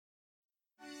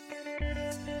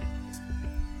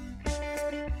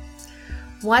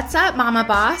What's up, Mama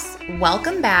Boss?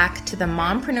 Welcome back to the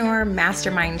Mompreneur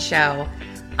Mastermind Show.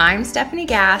 I'm Stephanie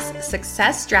Gass,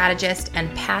 success strategist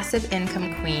and passive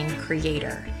income queen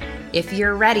creator. If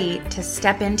you're ready to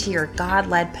step into your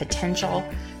God-led potential,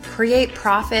 create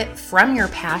profit from your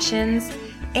passions,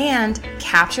 and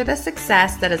capture the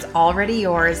success that is already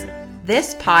yours,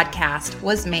 this podcast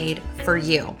was made for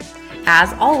you.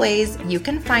 As always, you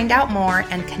can find out more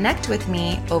and connect with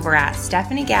me over at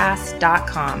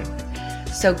stephaniegass.com.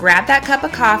 So grab that cup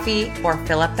of coffee or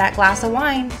fill up that glass of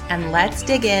wine and let's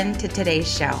dig into today's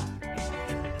show.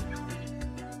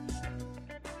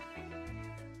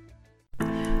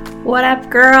 What up,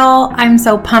 girl? I'm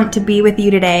so pumped to be with you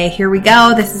today. Here we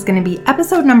go. This is going to be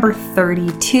episode number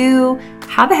 32,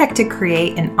 how the heck to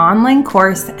create an online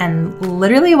course and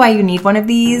literally why you need one of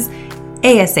these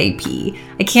ASAP.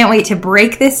 I can't wait to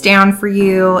break this down for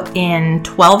you in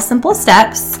 12 simple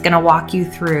steps. Going to walk you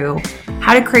through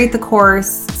how to create the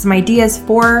course, some ideas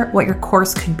for what your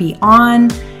course could be on,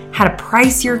 how to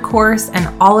price your course, and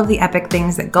all of the epic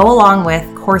things that go along with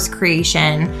course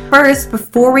creation. First,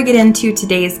 before we get into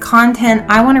today's content,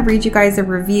 I want to read you guys a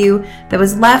review that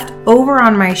was left over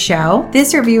on my show.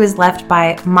 This review is left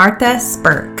by Martha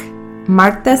Spurk.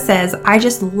 Martha says, I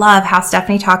just love how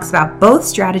Stephanie talks about both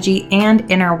strategy and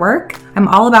inner work. I'm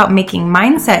all about making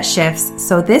mindset shifts,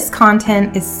 so this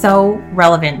content is so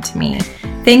relevant to me.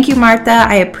 Thank you, Martha.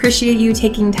 I appreciate you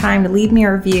taking time to leave me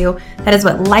a review. That is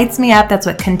what lights me up. That's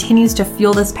what continues to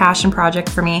fuel this passion project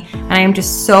for me. And I am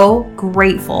just so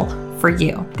grateful for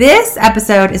you. This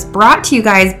episode is brought to you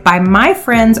guys by my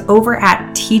friends over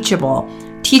at Teachable.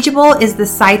 Teachable is the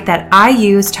site that I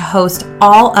use to host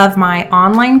all of my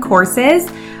online courses.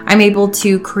 I'm able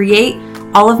to create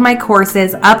all of my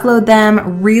courses, upload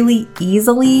them really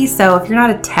easily. So if you're not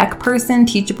a tech person,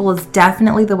 Teachable is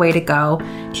definitely the way to go.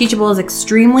 Teachable is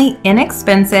extremely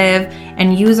inexpensive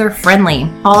and user-friendly.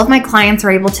 All of my clients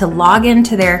are able to log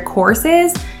into their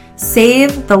courses,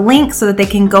 save the link so that they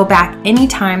can go back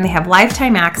anytime. They have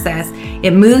lifetime access.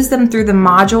 It moves them through the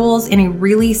modules in a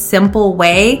really simple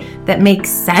way that makes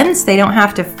sense. They don't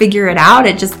have to figure it out.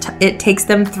 It takes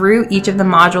them through each of the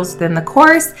modules within the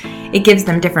course. It gives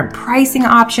them different pricing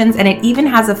options, and it even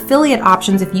has affiliate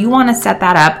options if you want to set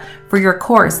that up for your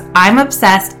course. I'm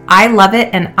obsessed. I love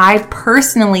it, and I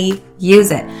personally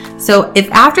use it. So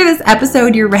if after this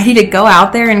episode you're ready to go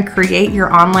out there and create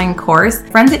your online course,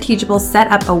 friends at Teachable set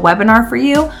up a webinar for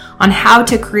you on how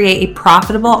to create a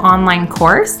profitable online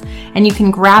course. And you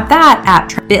can grab that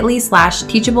at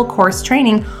bit.ly/Teachable Course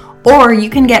Training, or you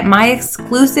can get my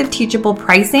exclusive Teachable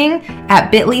pricing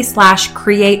at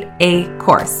bit.ly/create a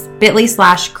course.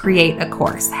 bit.ly/create a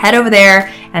course. Head over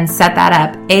there and set that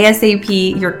up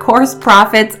ASAP. Your course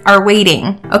profits are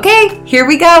waiting. Okay, here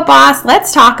we go, boss.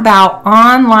 Let's talk about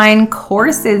online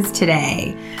courses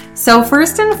today. So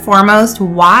first and foremost,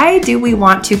 why do we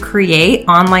want to create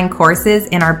online courses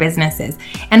in our businesses?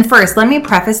 And first, let me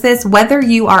preface this. Whether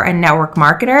you are a network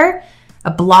marketer,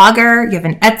 a blogger, you have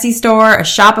an Etsy store, a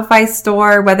Shopify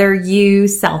store, whether you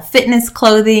sell fitness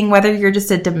clothing, whether you're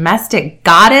just a domestic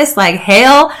goddess, like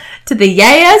hail to the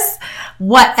yes,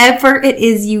 whatever it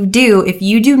is you do, if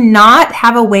you do not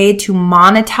have a way to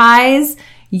monetize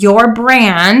your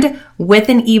brand with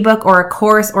an ebook or a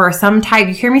course or some type,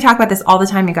 you hear me talk about this all the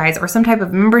time, you guys, or some type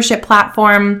of membership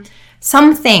platform,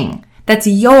 something that's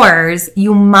yours,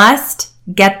 you must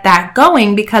get that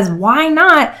going, because why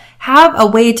not have a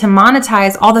way to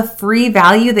monetize all the free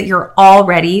value that you're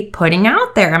already putting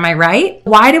out there? Am I right?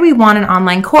 Why do we want an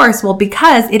online course? Well,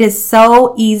 because it is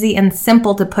so easy and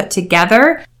simple to put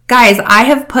together. Guys, I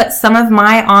have put some of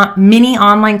my mini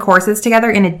online courses together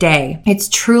in a day. It's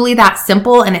truly that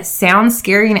simple, and it sounds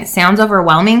scary and it sounds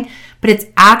overwhelming, but it's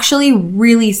actually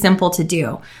really simple to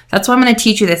do. That's why I'm going to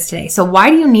teach you this today. So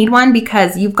why do you need one?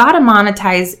 Because you've got to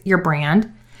monetize your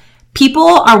brand. People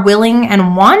are willing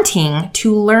and wanting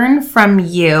to learn from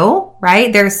you,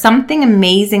 right? There's something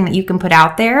amazing that you can put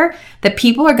out there that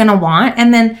people are going to want.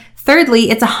 And then thirdly,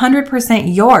 it's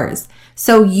 100% yours.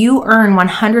 So you earn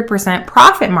 100%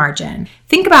 profit margin.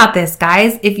 Think about this,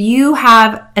 guys. If you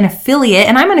have an affiliate,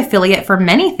 and I'm an affiliate for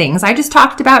many things. I just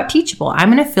talked about Teachable.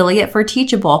 I'm an affiliate for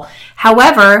Teachable.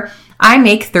 However, I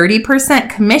make 30%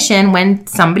 commission when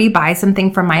somebody buys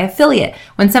something from my affiliate.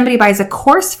 When somebody buys a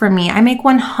course from me, I make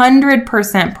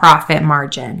 100% profit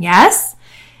margin. Yes?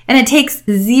 And it takes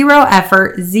zero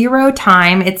effort, zero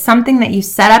time. It's something that you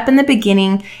set up in the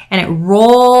beginning and it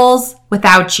rolls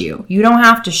without you. You don't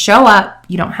have to show up.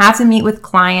 You don't have to meet with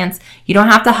clients. You don't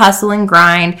have to hustle and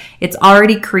grind. It's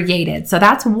already created. So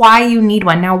that's why you need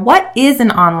one. Now, what is an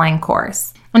online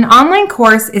course? An online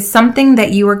course is something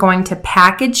that you are going to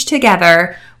package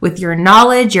together with your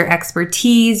knowledge, your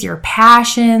expertise, your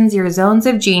passions, your zones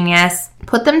of genius,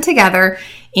 put them together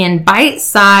in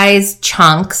bite-sized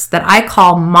chunks that I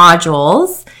call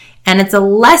modules. And it's a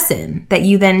lesson that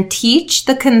you then teach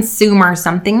the consumer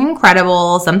something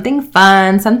incredible, something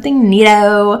fun, something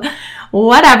neato,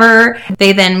 whatever.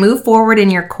 They then move forward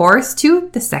in your course to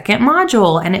the second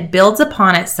module, and it builds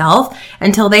upon itself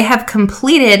until they have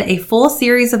completed a full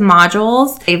series of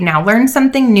modules. They've now learned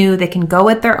something new. They can go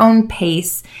at their own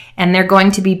pace, and they're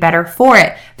going to be better for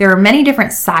it. There are many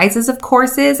different sizes of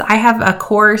courses. I have a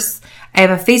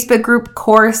Facebook group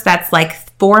course that's like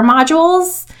 4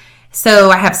 modules. So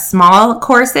I have small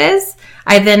courses.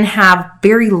 I then have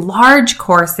very large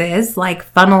courses like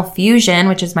Funnel Fusion,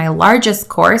 which is my largest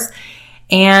course.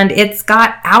 And it's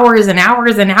got hours and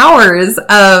hours and hours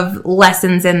of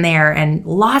lessons in there and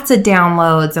lots of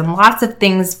downloads and lots of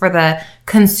things for the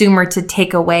consumer to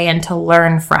take away and to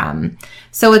learn from.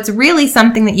 So it's really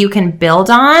something that you can build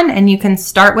on, and you can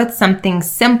start with something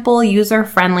simple,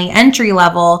 user-friendly,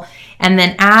 entry-level. And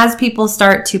then as people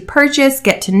start to purchase,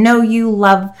 get to know you,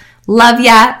 love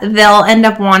ya, they'll end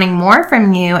up wanting more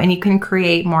from you, and you can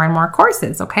create more and more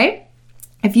courses, okay?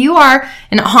 If you are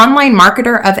an online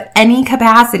marketer of any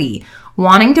capacity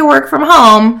wanting to work from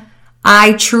home,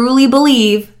 I truly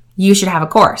believe you should have a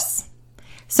course.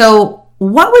 So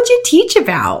what would you teach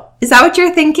about? Is that what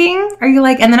you're thinking? Are you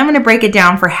like, and then I'm going to break it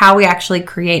down for how we actually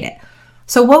create it.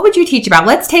 So what would you teach about?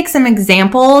 Let's take some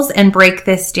examples and break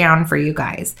this down for you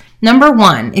guys. Number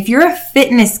 1, if you're a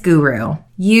fitness guru,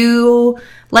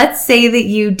 let's say that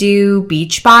you do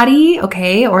Beachbody,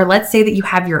 okay? Or let's say that you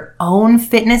have your own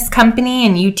fitness company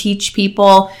and you teach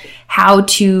people how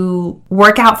to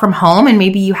work out from home, and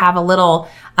maybe you have a little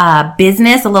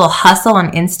business, a little hustle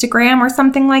on Instagram or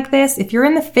something like this. If you're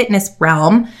in the fitness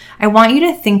realm, I want you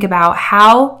to think about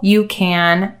how you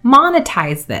can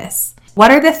monetize this. What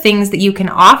are the things that you can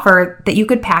offer that you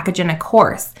could package in a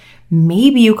course?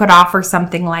 Maybe you could offer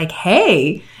something like,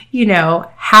 hey,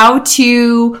 how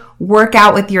to work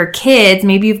out with your kids.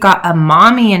 Maybe you've got a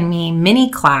Mommy and Me mini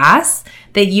class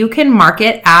that you can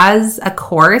market as a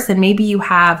course, and maybe you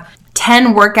have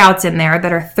 10 workouts in there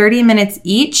that are 30 minutes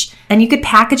each, and you could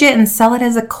package it and sell it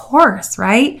as a course,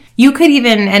 right? You could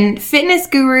even, and fitness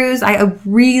gurus, I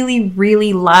really,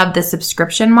 really love the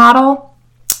subscription model,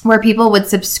 where people would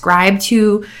subscribe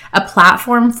to a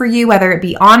platform for you, whether it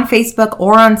be on Facebook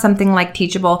or on something like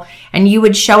Teachable, and you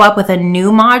would show up with a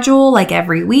new module like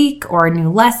every week or a new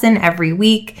lesson every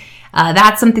week.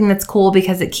 That's something that's cool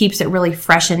because it keeps it really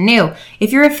fresh and new.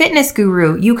 If you're a fitness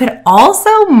guru, you could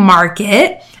also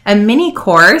market a mini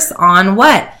course on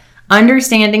what?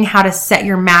 Understanding how to set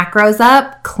your macros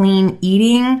up, clean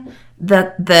eating,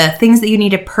 the things that you need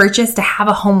to purchase to have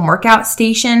a home workout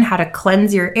station, how to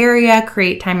cleanse your area,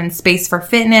 create time and space for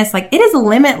fitness. Like, it is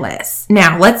limitless.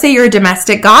 Now, let's say you're a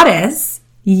domestic goddess.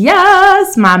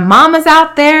 Yes, my mama's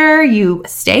out there. You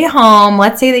stay home.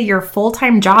 Let's say that your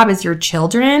full-time job is your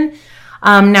children.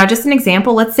 Now, just an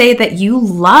example, let's say that you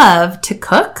love to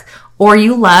cook or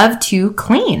you love to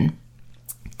clean.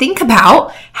 Think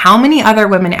about how many other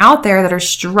women out there that are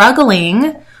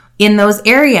struggling in those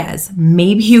areas.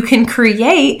 Maybe you can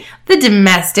create the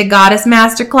Domestic Goddess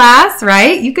Masterclass,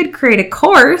 right? You could create a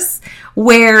course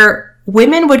where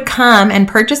women would come and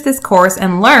purchase this course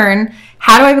and learn,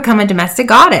 how do I become a domestic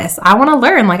goddess? I want to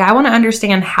learn, I want to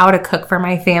understand how to cook for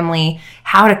my family,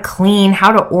 how to clean,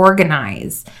 how to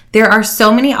organize. There are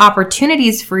so many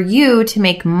opportunities for you to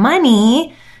make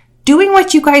money doing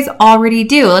what you guys already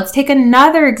do. Let's take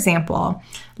another example.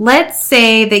 Let's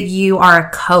say that you are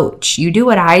a coach. You do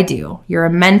what I do. You're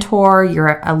a mentor,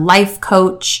 you're a life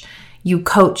coach, you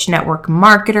coach network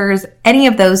marketers, any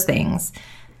of those things.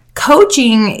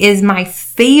 Coaching is my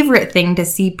favorite thing to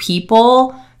see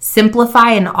people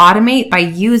simplify and automate by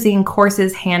using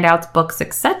courses, handouts, books,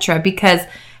 etc. Because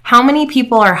how many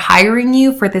people are hiring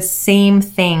you for the same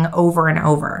thing over and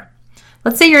over?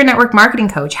 Let's say you're a network marketing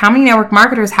coach. How many network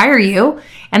marketers hire you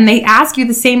and they ask you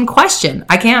the same question?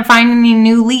 I can't find any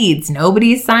new leads.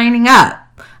 Nobody's signing up.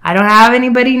 I don't have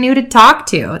anybody new to talk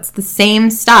to. It's the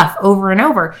same stuff over and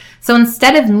over. So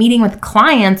instead of meeting with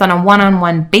clients on a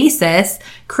one-on-one basis,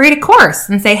 create a course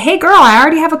and say, hey girl, I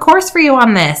already have a course for you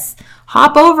on this.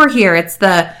 Hop over here. It's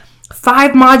the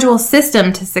 5-module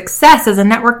system to success as a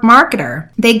network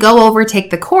marketer. They go over, take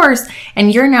the course,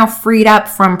 and you're now freed up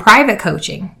from private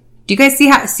coaching. Do you guys see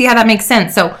how that makes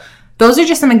sense? So those are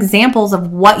just some examples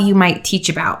of what you might teach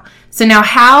about. So now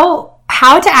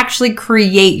how to actually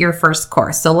create your first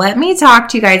course. So let me talk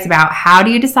to you guys about how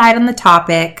do you decide on the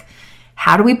topic?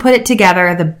 How do we put it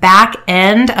together? The back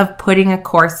end of putting a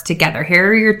course together. Here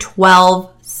are your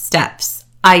 12 steps.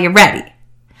 Are you ready?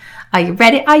 Are you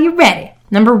ready? Are you ready?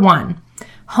 Number 1,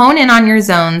 hone in on your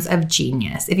zones of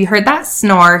genius. If you heard that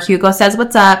snore, Hugo says,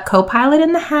 what's up? Co-pilot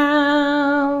in the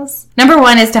house. Number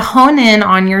 1 is to hone in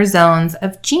on your zones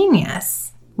of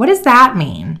genius. What does that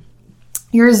mean?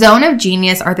 Your zone of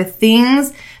genius are the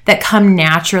things that come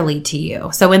naturally to you.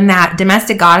 So in that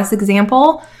domestic goddess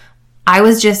example, I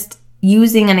was just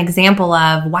using an example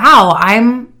of, wow,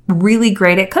 I'm really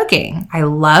great at cooking. I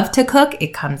love to cook.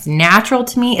 It comes natural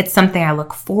to me. It's something I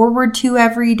look forward to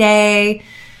every day.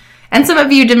 And some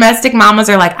of you domestic mamas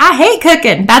are like, I hate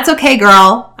cooking. That's okay,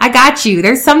 girl. I got you.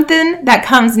 There's something that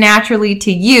comes naturally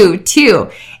to you too.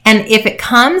 And if it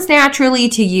comes naturally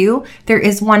to you, there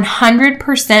is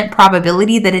 100%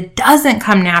 probability that it doesn't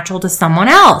come natural to someone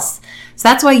else. So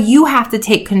that's why you have to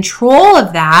take control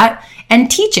of that and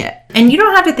teach it. And you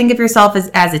don't have to think of yourself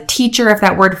as a teacher if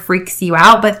that word freaks you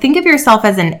out, but think of yourself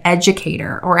as an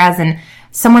educator or as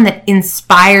someone that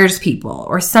inspires people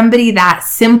or somebody that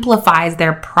simplifies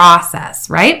their process,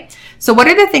 right? So what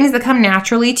are the things that come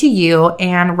naturally to you,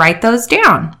 and write those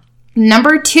down.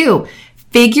 Number 2,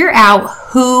 figure out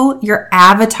who your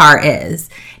avatar is.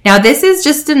 Now, this is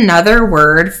just another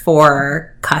word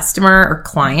for customer or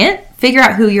client. Figure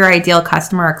out who your ideal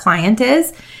customer or client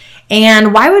is.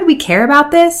 And why would we care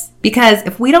about this? Because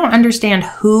if we don't understand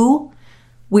who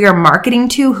we are marketing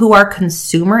to, who our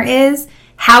consumer is,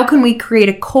 how can we create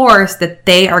a course that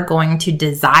they are going to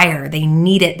desire? They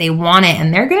need it, they want it,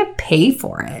 and they're going to pay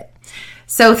for it.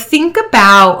 So think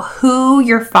about who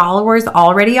your followers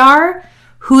already are,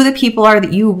 who the people are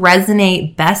that you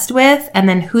resonate best with, and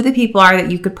then who the people are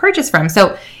that you could purchase from.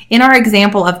 So in our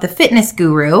example of the fitness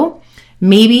guru,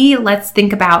 maybe let's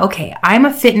think about, okay, I'm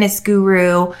a fitness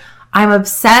guru. I'm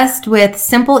obsessed with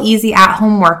simple, easy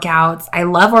at-home workouts. I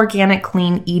love organic,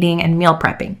 clean eating and meal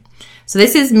prepping. So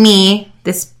this is me,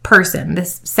 this person,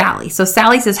 this Sally. So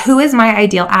Sally says, who is my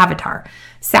ideal avatar?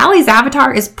 Sally's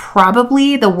avatar is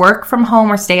probably the work from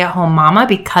home or stay at home mama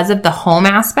because of the home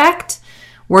aspect,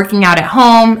 working out at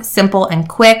home, simple and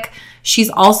quick. She's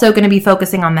also going to be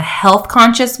focusing on the health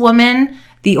conscious woman,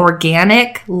 the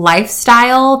organic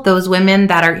lifestyle, those women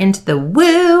that are into the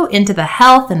woo, into the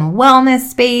health and wellness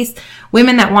space,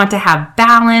 women that want to have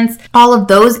balance, all of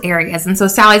those areas. And so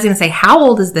Sally's going to say, how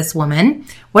old is this woman?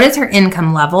 What is her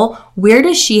income level? Where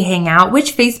does she hang out?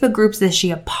 Which Facebook groups is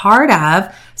she a part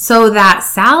of? So that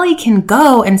Sally can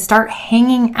go and start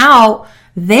hanging out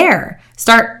there,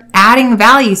 start adding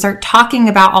value, start talking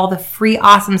about all the free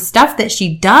awesome stuff that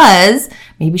she does.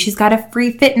 Maybe she's got a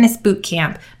free fitness boot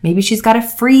camp. Maybe she's got a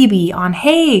freebie on,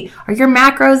 hey, are your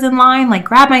macros in line? Like,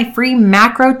 grab my free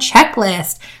macro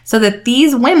checklist, so that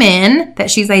these women that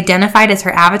she's identified as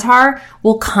her avatar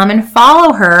will come and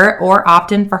follow her or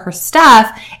opt in for her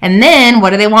stuff. And then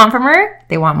what do they want from her?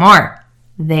 They want more.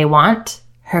 They want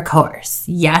her course.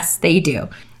 Yes, they do.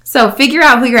 So figure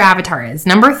out who your avatar is.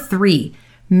 Number 3,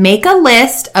 make a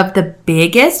list of the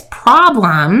biggest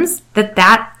problems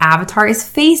that avatar is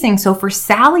facing. So for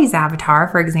Sally's avatar,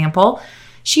 for example,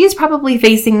 she is probably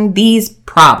facing these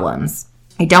problems.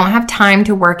 I don't have time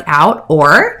to work out,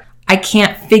 or I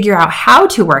can't figure out how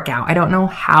to work out. I don't know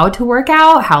how to work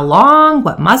out, how long,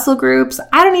 what muscle groups.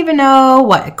 I don't even know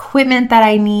what equipment that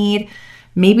I need.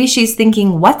 Maybe she's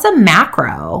thinking, what's a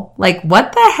macro? Like,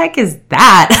 what the heck is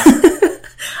that?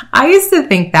 I used to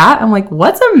think that. I'm like,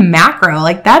 what's a macro?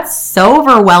 Like, that's so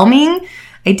overwhelming.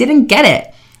 I didn't get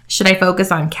it. Should I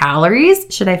focus on calories?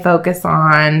 Should I focus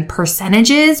on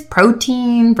percentages,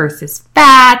 protein versus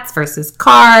fats versus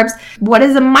carbs? What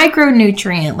is a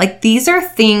micronutrient? Like, these are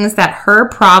things that her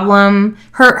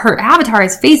avatar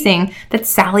is facing that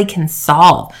Sally can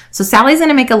solve. So Sally's going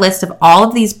to make a list of all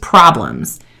of these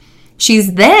problems.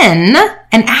 She's then,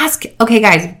 and ask, okay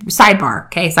guys,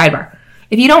 sidebar.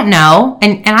 If you don't know,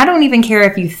 and I don't even care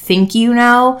if you think you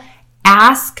know,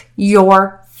 ask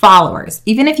your followers.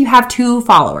 Even if you have 2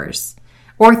 followers,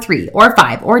 or 3, or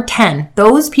 5, or 10,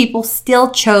 those people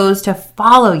still chose to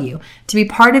follow you, to be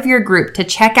part of your group, to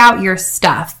check out your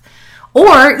stuff.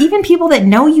 Or even people that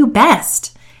know you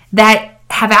best, that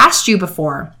have asked you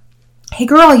before, hey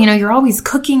girl, you're always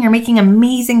cooking, you're making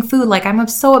amazing food. Like, I'm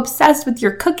so obsessed with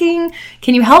your cooking.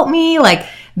 Can you help me? Like,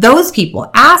 those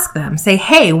people, ask them, say,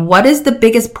 hey, what is the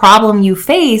biggest problem you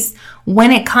face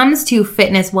when it comes to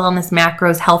fitness, wellness,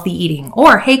 macros, healthy eating?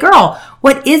 Or, hey girl,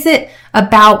 what is it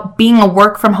about being a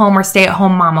work from home or stay at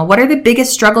home mama? What are the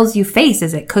biggest struggles you face?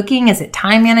 Is it cooking? Is it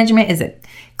time management? Is it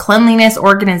cleanliness,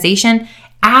 organization?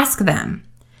 Ask them.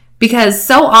 Because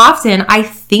so often I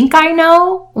think I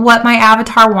know what my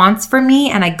avatar wants from me,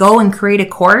 and I go and create a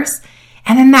course,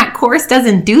 And then that course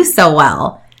doesn't do so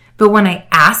well. But when I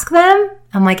ask them,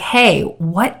 I'm like, hey,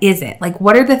 what is it? Like,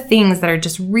 what are the things that are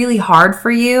just really hard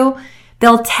for you?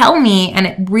 They'll tell me, and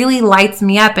it really lights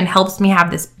me up and helps me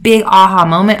have this big aha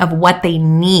moment of what they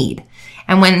need.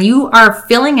 And when you are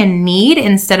filling a need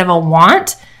instead of a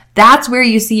want, that's where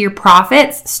you see your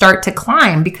profits start to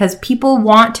climb, because people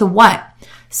want to what?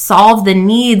 Solve the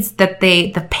needs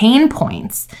the pain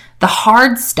points, the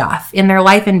hard stuff in their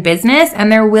life and business, and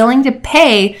they're willing to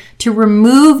pay to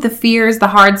remove the fears, the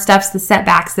hard stuffs, the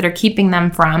setbacks that are keeping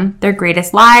them from their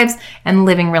greatest lives and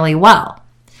living really well.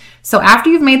 So after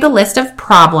you've made the list of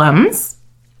problems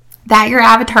that your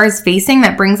avatar is facing,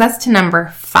 that brings us to number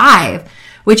 5,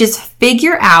 which is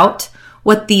figure out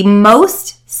what the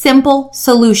most simple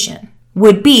solution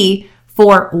would be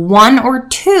for one or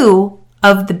two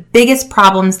of the biggest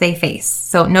problems they face.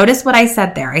 So notice what I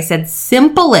said there. I said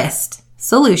simplest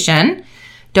solution.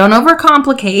 Don't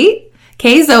overcomplicate.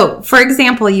 Okay, so for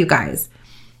example, you guys,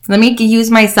 let me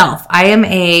use myself. I am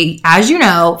as you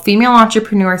know, female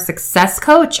entrepreneur success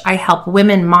coach. I help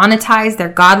women monetize their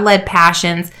God-led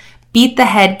passions, beat the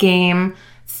head game,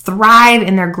 thrive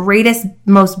in their greatest,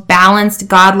 most balanced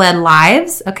God-led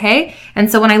lives, okay?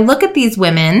 And so when I look at these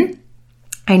women,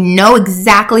 I know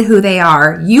exactly who they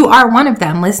are. You are one of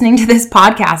them listening to this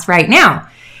podcast right now.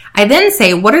 I then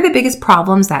say, what are the biggest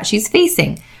problems that she's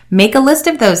facing? Make a list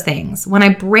of those things. When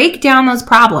I break down those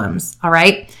problems, all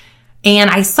right,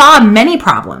 and I saw many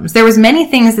problems. There was many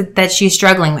things that she's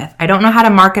struggling with. I don't know how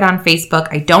to market on Facebook.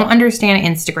 I don't understand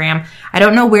Instagram. I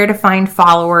don't know where to find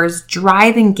followers,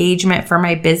 drive engagement for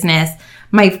my business.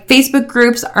 My Facebook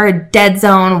groups are a dead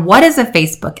zone. What is a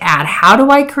Facebook ad? How do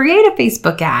I create a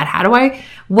Facebook ad?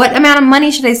 What amount of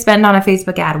money should I spend on a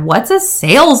Facebook ad? What's a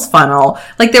sales funnel?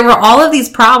 Like, there were all of these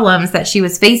problems that she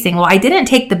was facing. Well, I didn't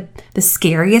take the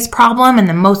scariest problem and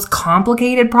the most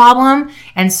complicated problem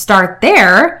and start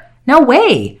there. No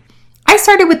way. I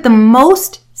started with the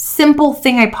most simple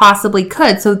thing I possibly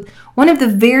could. So one of the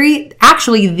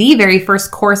very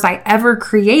first course I ever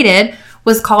created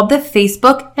was called the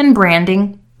Facebook and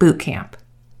Branding Bootcamp,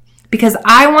 because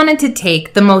I wanted to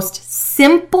take the most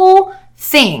simple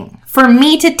thing for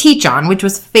me to teach on, which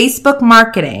was Facebook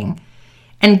marketing,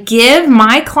 and give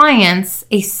my clients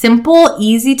a simple,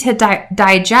 easy to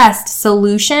digest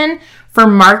solution for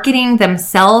marketing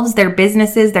themselves, their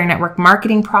businesses, their network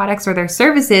marketing products, or their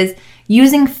services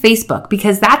using Facebook,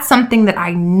 because that's something that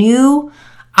I knew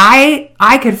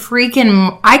I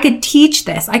could teach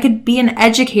this. I could be an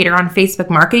educator on Facebook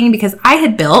marketing, because I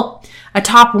had built a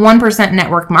top 1%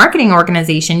 network marketing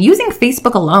organization using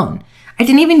Facebook alone. I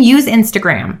didn't even use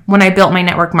Instagram when I built my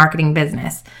network marketing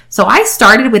business. So I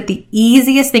started with the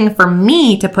easiest thing for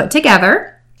me to put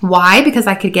together. Why? Because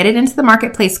I could get it into the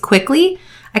marketplace quickly.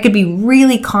 I could be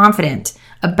really confident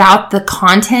about the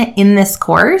content in this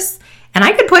course, and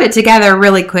I could put it together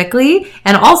really quickly.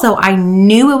 And also, I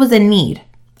knew it was a need.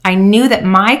 I knew that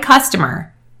my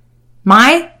customer,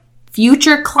 my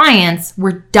future clients,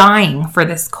 were dying for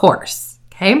this course,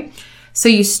 okay? So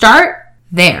you start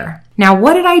there. Now,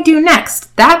 what did I do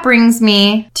next? That brings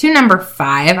me to number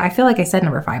 5. I feel like I said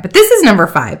number 5, but this is number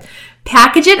 5.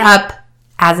 Package it up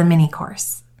as a mini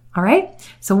course, all right?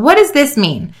 So what does this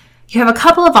mean? You have a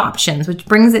couple of options, which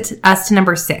brings us to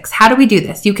number 6. How do we do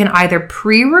this? You can either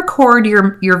pre-record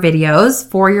your videos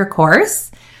for your course.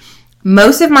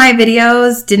 Most of my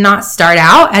videos did not start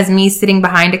out as me sitting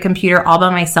behind a computer all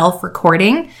by myself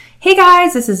recording. Hey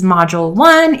guys, this is module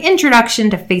 1, introduction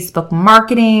to Facebook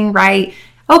marketing, right?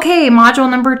 Okay, module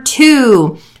number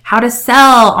 2, how to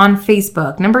sell on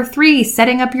Facebook. Number 3,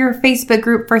 setting up your Facebook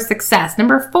group for success.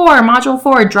 Number 4, module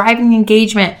 4, driving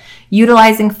engagement,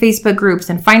 utilizing Facebook groups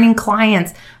and finding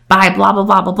clients by blah, blah,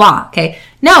 blah, blah, blah. Okay.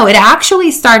 No, it actually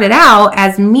started out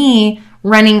as me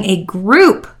running a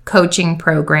group coaching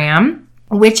program,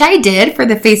 which I did for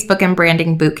the Facebook and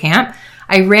Branding Bootcamp.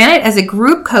 I ran it as a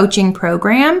group coaching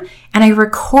program, and I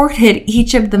recorded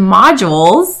each of the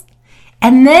modules,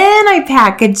 and then I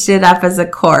packaged it up as a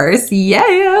course.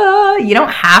 Yeah, you don't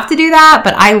have to do that,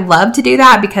 but I love to do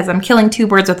that because I'm killing 2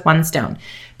 birds with 1 stone.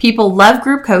 People love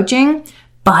group coaching,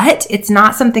 but it's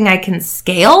not something I can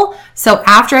scale. So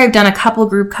after I've done a couple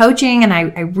group coaching and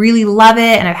I really love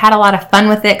it and I've had a lot of fun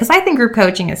with it, because I think group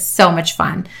coaching is so much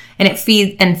fun and it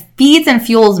feeds and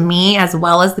fuels me as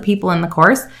well as the people in the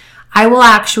course, I will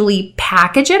actually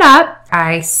package it up.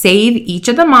 I save each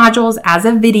of the modules as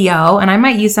a video, and I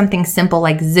might use something simple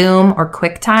like Zoom or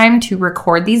QuickTime to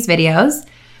record these videos.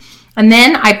 And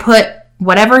then I put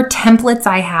whatever templates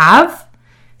I have.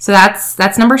 So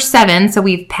that's number 7. So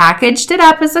we've packaged it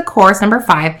up as a course. Number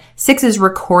 5. 6 is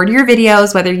record your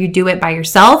videos, whether you do it by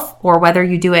yourself or whether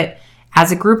you do it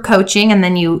as a group coaching, and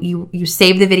then you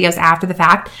save the videos after the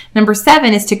fact. Number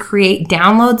 7 is to create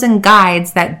downloads and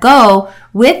guides that go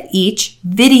with each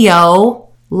video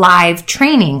live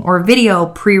training or video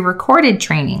pre-recorded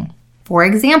training. For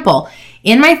example,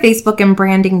 in my Facebook and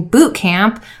branding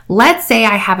bootcamp, let's say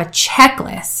I have a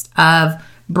checklist of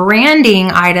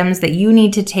branding items that you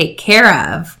need to take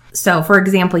care of. So for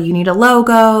example, you need a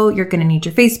logo, you're going to need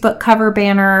your Facebook cover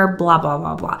banner, blah, blah,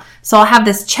 blah, blah. So I'll have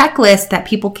this checklist that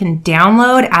people can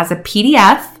download as a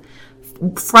PDF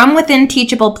from within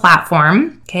Teachable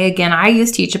platform. Okay, again, I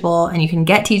use Teachable, and you can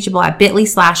get Teachable at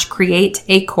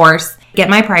bit.ly/create-a-course. Get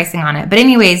my pricing on it. But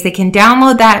anyways, they can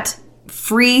download that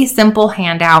free, simple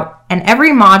handout. And every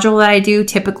module that I do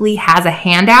typically has a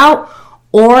handout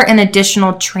or an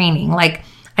additional training. Like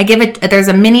there's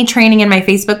a mini training in my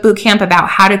Facebook bootcamp about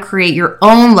how to create your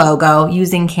own logo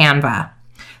using Canva.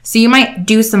 So you might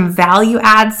do some value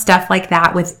add stuff like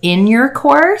that within your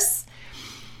course.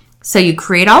 So you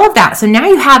create all of that. So now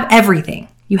you have everything.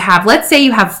 Let's say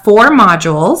you have 4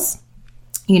 modules.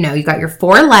 You got your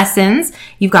 4 lessons.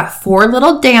 You've got 4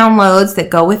 little downloads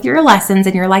that go with your lessons.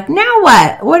 And you're like, now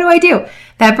what? What do I do?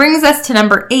 That brings us to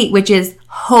number 8, which is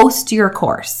host your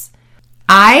course.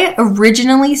 I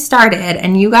originally started,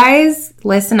 and you guys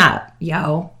listen up,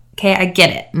 yo. Okay, I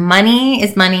get it. Money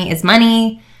is money is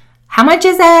money. How much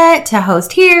is it to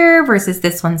host here versus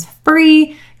this one's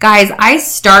free? Guys, I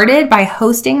started by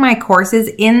hosting my courses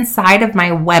inside of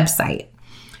my website,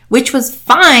 which was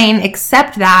fine,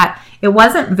 except that it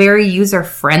wasn't very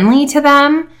user-friendly to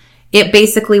them. It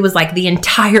basically was like the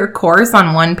entire course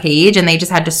on one page, and they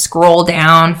just had to scroll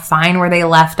down, find where they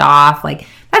left off. Like,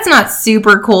 that's not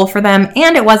super cool for them,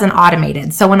 and it wasn't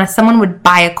automated. So when someone would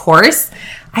buy a course,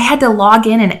 I had to log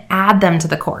in and add them to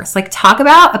the course. Like, talk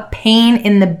about a pain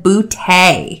in the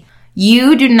bootay.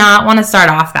 You do not want to start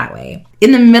off that way.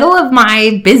 In the middle of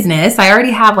my business, I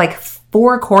already have like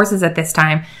 4 courses at this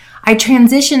time. I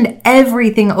transitioned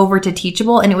everything over to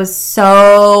Teachable, and it was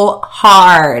so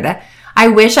hard. I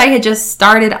wish I had just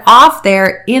started off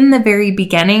there in the very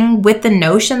beginning with the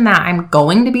notion that I'm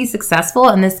going to be successful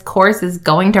and this course is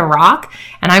going to rock,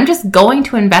 and I'm just going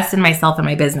to invest in myself and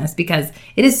my business, because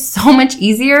it is so much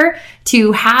easier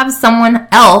to have someone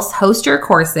else host your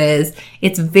courses.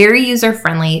 It's very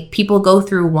user-friendly. People go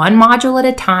through one module at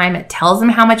a time. It tells them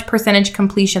how much percentage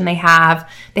completion they have.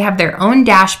 They have their own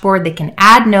dashboard. They can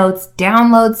add notes,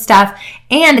 download stuff,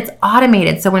 and it's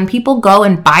automated. So when people go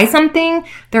and buy something,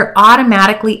 they're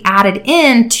automatically added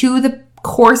in to the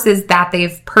courses that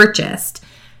they've purchased.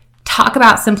 Talk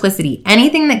about simplicity.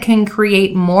 Anything that can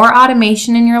create more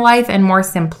automation in your life and more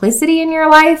simplicity in your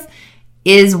life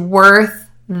is worth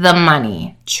the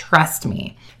money. Trust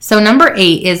me. So number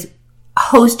 8 is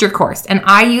host your course. And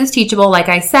I use Teachable. Like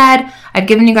I said, I've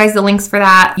given you guys the links for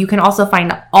that. You can also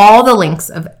find all the links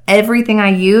of everything I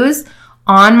use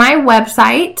on my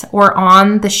website or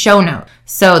on the show notes.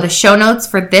 So the show notes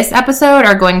for this episode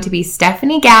are going to be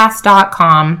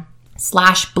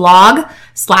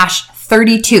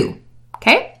stefaniegass.com/blog/32.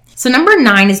 Okay. So number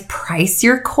 9 is price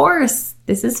your course.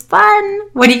 This is fun.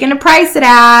 What are you going to price it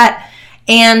at?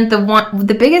 And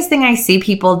the biggest thing I see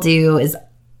people do is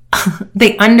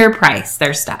they underprice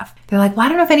their stuff. They're like, well, I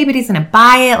don't know if anybody's going to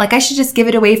buy it. Like, I should just give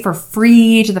it away for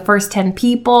free to the first 10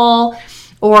 people,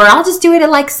 or I'll just do it at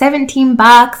like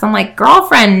 $17. I'm like,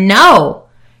 girlfriend, no,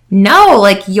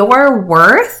 like your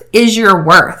worth is your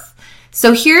worth.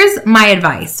 So here's my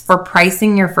advice for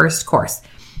pricing your first course.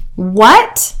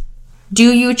 What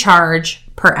do you charge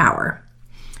per hour?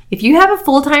 If you have a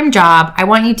full-time job, I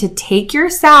want you to take your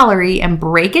salary and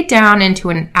break it down into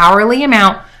an hourly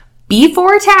amount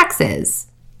before taxes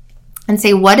and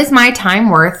say, what is my time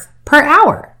worth per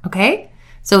hour? Okay.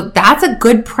 So that's a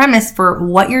good premise for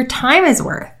what your time is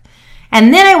worth.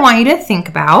 And then I want you to think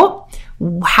about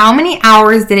how many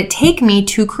hours did it take me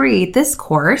to create this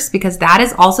course, because that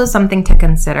is also something to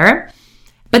consider.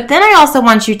 But then I also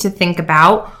want you to think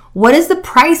about, what is the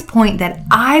price point that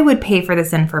I would pay for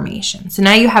this information? So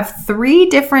now you have 3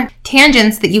 different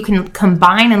tangents that you can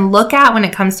combine and look at when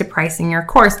it comes to pricing your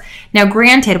course. Now,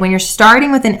 granted, when you're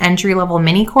starting with an entry-level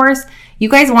mini course, you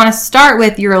guys want to start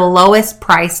with your lowest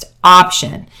priced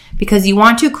option, because you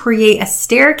want to create a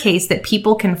staircase that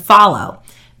people can follow.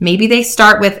 Maybe they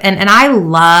start with, and I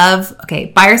love,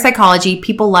 buyer psychology,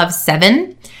 people love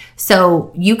 7.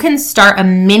 So you can start a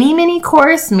mini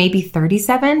course, maybe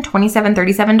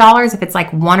 $37 if it's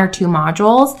like 1 or 2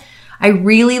 modules. I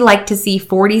really like to see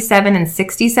 $47 and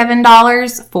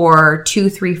 $67 for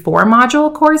 2, 3, 4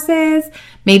 module courses.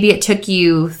 Maybe it took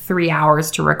you 3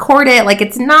 hours to record it. Like,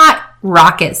 it's not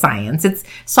rocket science. It's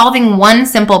solving one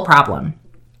simple problem.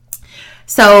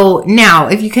 So now,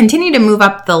 if you continue to move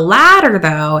up the ladder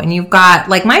though, and you've got,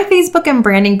 like, my Facebook and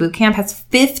Branding Bootcamp has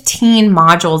 15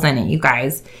 modules in it, you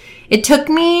guys. It took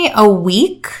me a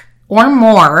week or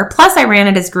more, plus I ran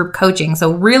it as group coaching.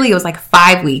 So really it was like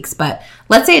 5 weeks, but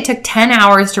let's say it took 10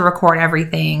 hours to record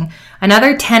everything,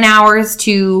 another 10 hours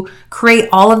to create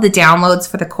all of the downloads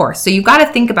for the course. So you've got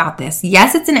to think about this.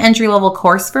 Yes, it's an entry-level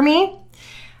course for me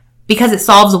because it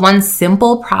solves one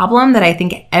simple problem that I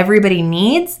think everybody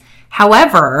needs.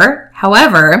 However,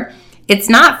 it's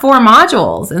not 4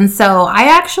 modules. And so I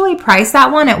actually priced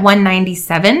that one at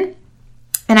 $197.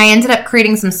 And I ended up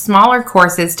creating some smaller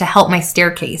courses to help my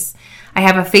staircase. I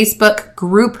have a Facebook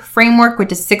group framework,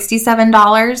 which is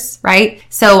 $67, right?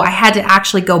 So I had to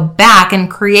actually go back and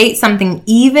create something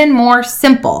even more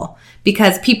simple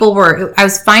because I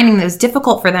was finding that it was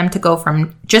difficult for them to go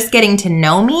from just getting to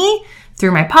know me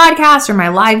through my podcast or my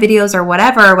live videos or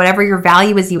whatever your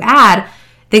value is you add.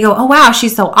 They go, oh, wow,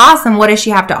 she's so awesome. What does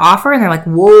she have to offer? And they're like,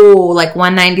 whoa, like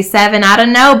 $197. I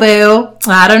don't know, boo.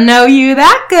 I don't know you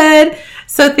that good.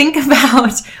 So think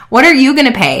about, what are you going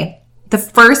to pay the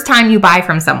first time you buy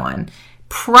from someone?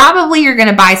 Probably you're going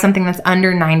to buy something that's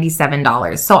under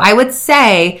 $97. So I would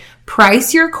say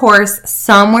price your course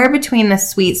somewhere between the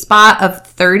sweet spot of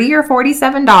 $30 or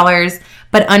 $47,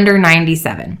 but under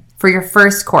 $97 for your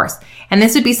first course. And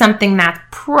this would be something that's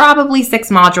probably 6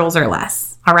 modules or less.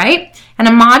 All right. And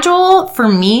a module for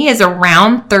me is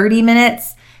around 30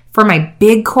 minutes. For my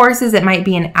big courses, it might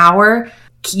be an hour.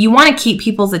 You want to keep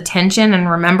people's attention and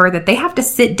remember that they have to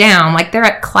sit down like they're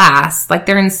at class, like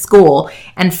they're in school,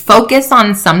 and focus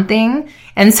on something.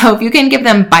 And so if you can give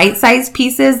them bite-sized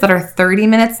pieces that are 30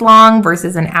 minutes long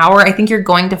versus an hour, I think you're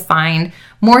going to find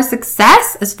more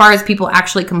success as far as people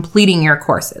actually completing your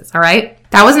courses. All right.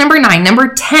 That was number 9.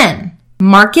 Number 10,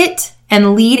 market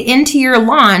and lead into your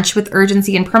launch with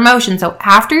urgency and promotion. So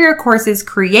after your course is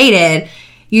created,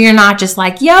 you're not just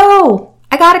like, yo,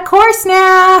 I got a course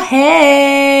now.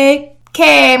 Hey,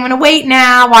 okay, I'm going to wait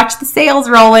now. Watch the sales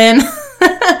roll in.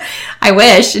 I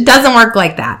wish. It doesn't work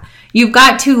like that. You've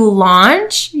got to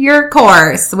launch your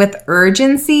course with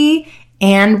urgency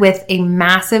and with a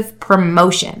massive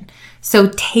promotion.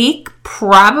 So take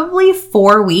probably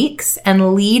 4 weeks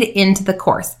and lead into the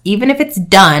course. Even if it's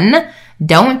done,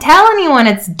 don't tell anyone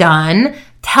it's done.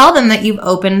 Tell them that you've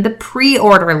opened the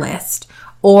pre-order list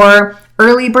or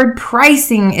early bird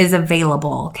pricing is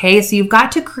available. Okay, so you've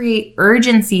got to create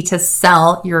urgency to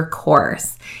sell your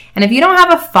course. And if you don't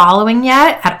have a following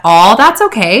yet at all, that's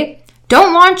okay.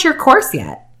 Don't launch your course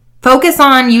yet. Focus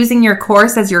on using your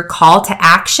course as your call to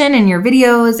action in your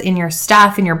videos, in your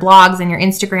stuff, in your blogs, in your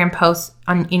Instagram posts,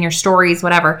 in your stories,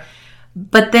 whatever.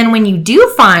 But then when you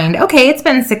do find, okay, it's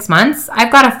been 6 months,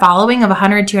 I've got a following of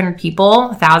 100, 200 people,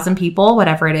 1,000 people,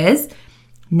 whatever it is.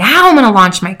 Now I'm going to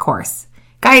launch my course.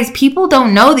 Guys, people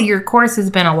don't know that your course has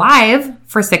been alive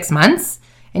for 6 months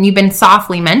and you've been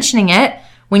softly mentioning it.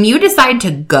 When you decide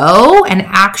to go and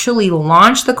actually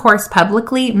launch the course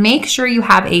publicly, make sure you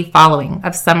have a following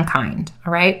of some kind,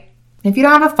 all right? If you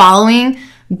don't have a following,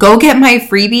 go get my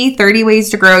freebie, 30 Ways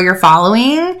to Grow Your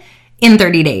Following in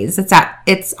 30 days. It's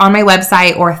on my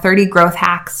website or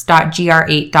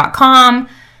 30growthhacks.gr8.com.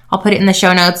 I'll put it in the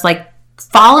show notes. Like,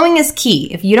 following is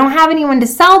key. If you don't have anyone to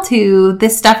sell to,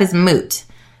 this stuff is moot.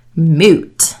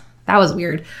 Moot. That was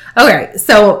weird. Okay,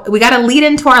 so we got to lead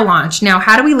into our launch. Now,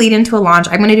 how do we lead into a launch?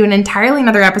 I'm going to do an entirely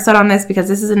another episode on this because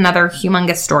this is another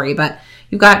humongous story, but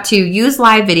you've got to use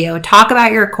live video, talk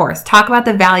about your course, talk about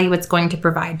the value it's going to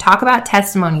provide, talk about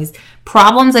testimonies,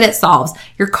 problems that it solves.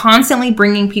 You're constantly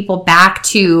bringing people back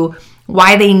to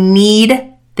why they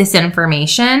need this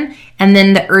information. And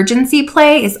then the urgency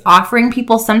play is offering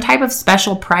people some type of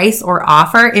special price or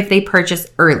offer if they purchase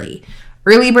early.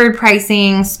 Early bird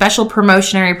pricing, special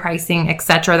promotionary pricing,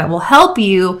 etc. that will help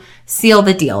you seal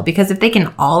the deal. Because if they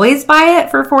can always buy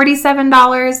it for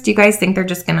 $47, do you guys think they're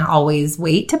just going to always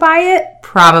wait to buy it?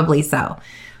 Probably so.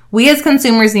 We as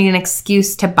consumers need an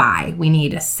excuse to buy. We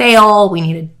need a sale. We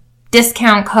need a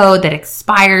discount code that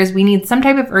expires. We need some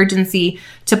type of urgency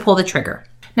to pull the trigger.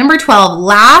 Number 12,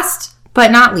 last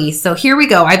but not least. So here we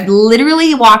go. I've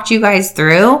literally walked you guys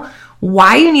through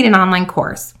why you need an online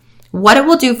course, what it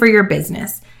will do for your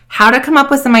business, how to come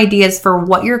up with some ideas for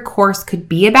what your course could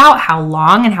be about, how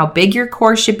long and how big your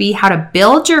course should be, how to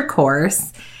build your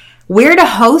course, where to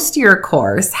host your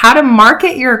course, how to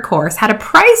market your course, how to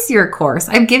price your course.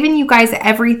 I've given you guys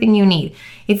everything you need.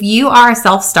 If you are a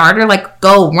self-starter, like,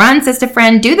 go run, sister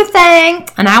friend, do the thing,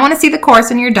 and I want to see the course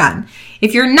when you're done.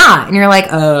 If you're not, and you're like,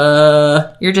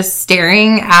 you're just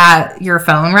staring at your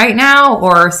phone right now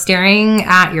or staring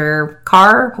at your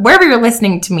car, wherever you're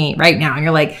listening to me right now, and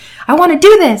you're like, I want to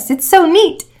do this. It's so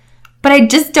neat, but I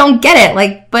just don't get it.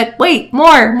 Like, but wait,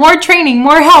 more training,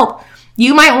 more help.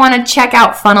 You might want to check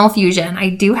out Funnel Fusion. I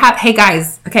do have, hey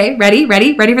guys, okay, ready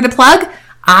for the plug?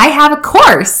 I have a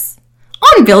course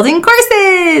on building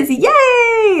courses.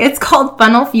 Yay! It's called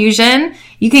Funnel Fusion.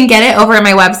 You can get it over at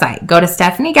my website. Go to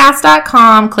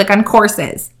stephaniegass.com, click on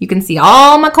courses. You can see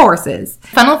all my courses.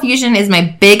 Funnel Fusion is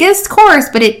my biggest course,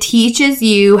 but it teaches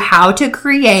you how to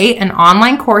create an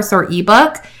online course or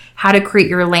ebook, how to create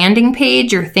your landing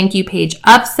page, your thank you page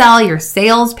upsell, your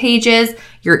sales pages,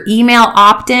 your email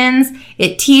opt-ins.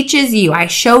 It teaches you, I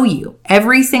show you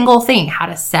every single thing, how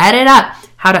to set it up,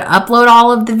 how to upload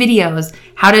all of the videos,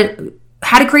 how to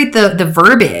create the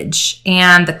verbiage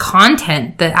and the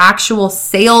content, the actual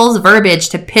sales verbiage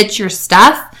to pitch your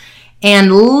stuff,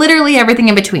 and literally everything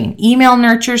in between. Email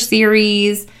nurture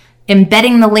series,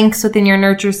 embedding the links within your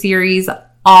nurture series,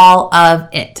 all of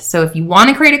it. So if you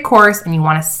want to create a course and you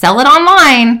want to sell it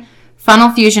online, Funnel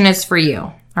Fusion is for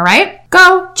you. All right,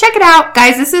 go check it out.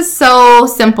 Guys, this is so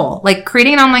simple. Like,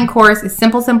 creating an online course is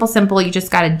simple. You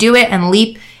just got to do it and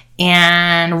leap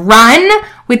and run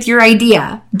with your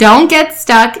idea. Don't get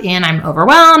stuck in, I'm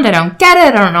overwhelmed, I don't get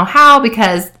it, I don't know how,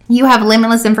 because you have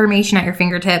limitless information at your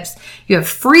fingertips. You have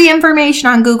free information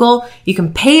on Google. You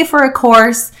can pay for a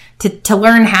course to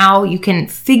learn how. You can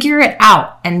figure it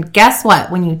out. And guess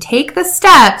what? When you take the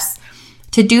steps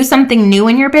to do something new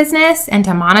in your business and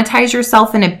to monetize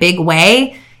yourself in a big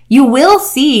way, you will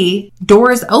see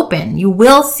doors open. You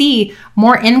will see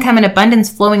more income and abundance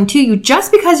flowing to you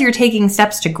just because you're taking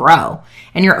steps to grow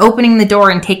and you're opening the door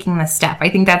and taking the step. I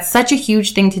think that's such a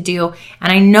huge thing to do.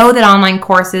 And I know that online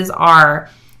courses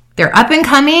they're up and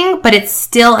coming, but it's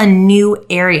still a new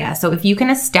area. So if you can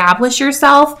establish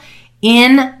yourself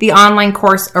in the online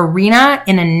course arena,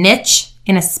 in a niche,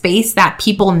 in a space that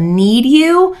people need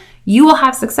you, you will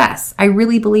have success. I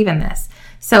really believe in this.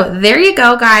 So there you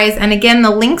go, guys. And again,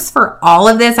 the links for all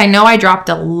of this, I know I dropped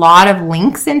a lot of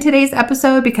links in today's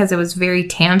episode because it was very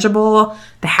tangible,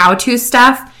 the how-to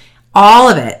stuff. All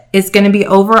of it is going to be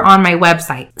over on my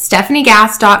website,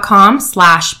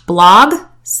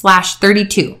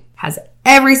 stephaniegass.com/blog/32. Has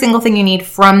every single thing you need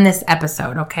from this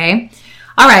episode, okay?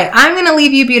 All right, I'm going to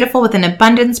leave you beautiful with an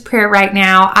abundance prayer right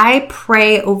now. I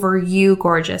pray over you,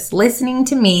 gorgeous, listening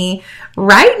to me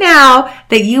right now,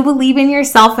 that you believe in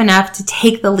yourself enough to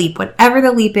take the leap, whatever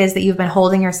the leap is that you've been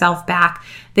holding yourself back,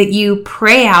 that you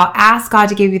pray out, ask God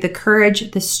to give you the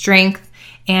courage, the strength,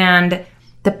 and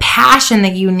the passion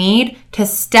that you need to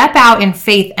step out in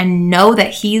faith and know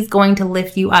that He's going to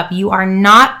lift you up. You are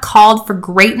not called for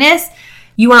greatness.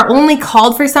 You are only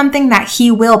called for something that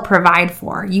He will provide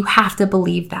for. You have to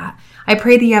believe that. I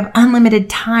pray that you have unlimited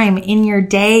time in your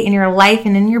day, in your life,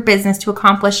 and in your business to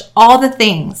accomplish all the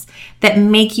things that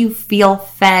make you feel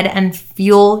fed and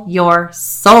fuel your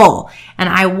soul. And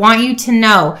I want you to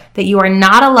know that you are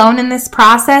not alone in this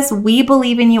process. We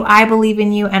believe in you. I believe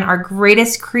in you. And our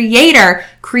greatest creator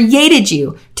created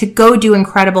you to go do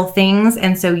incredible things.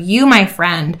 And so you, my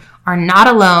friend, are not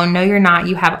alone. No, you're not.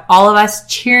 You have all of us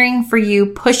cheering for you,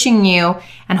 pushing you,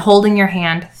 and holding your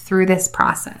hand through this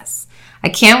process. I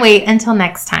can't wait until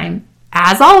next time.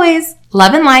 As always,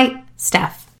 love and light,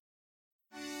 Steph.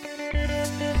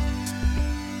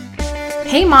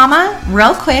 Hey mama,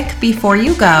 real quick before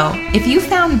you go, if you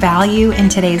found value in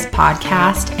today's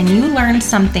podcast and you learned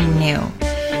something new,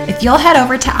 if you'll head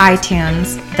over to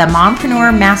iTunes, the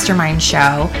Mompreneur Mastermind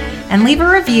Show, and leave a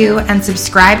review and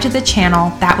subscribe to the channel,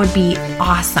 that would be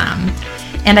awesome.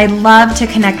 And I'd love to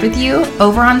connect with you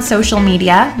over on social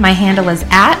media. My handle is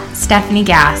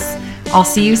 @StephanieGass. I'll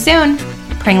see you soon.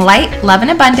 Praying light, love,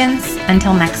 and abundance.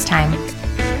 Until next time.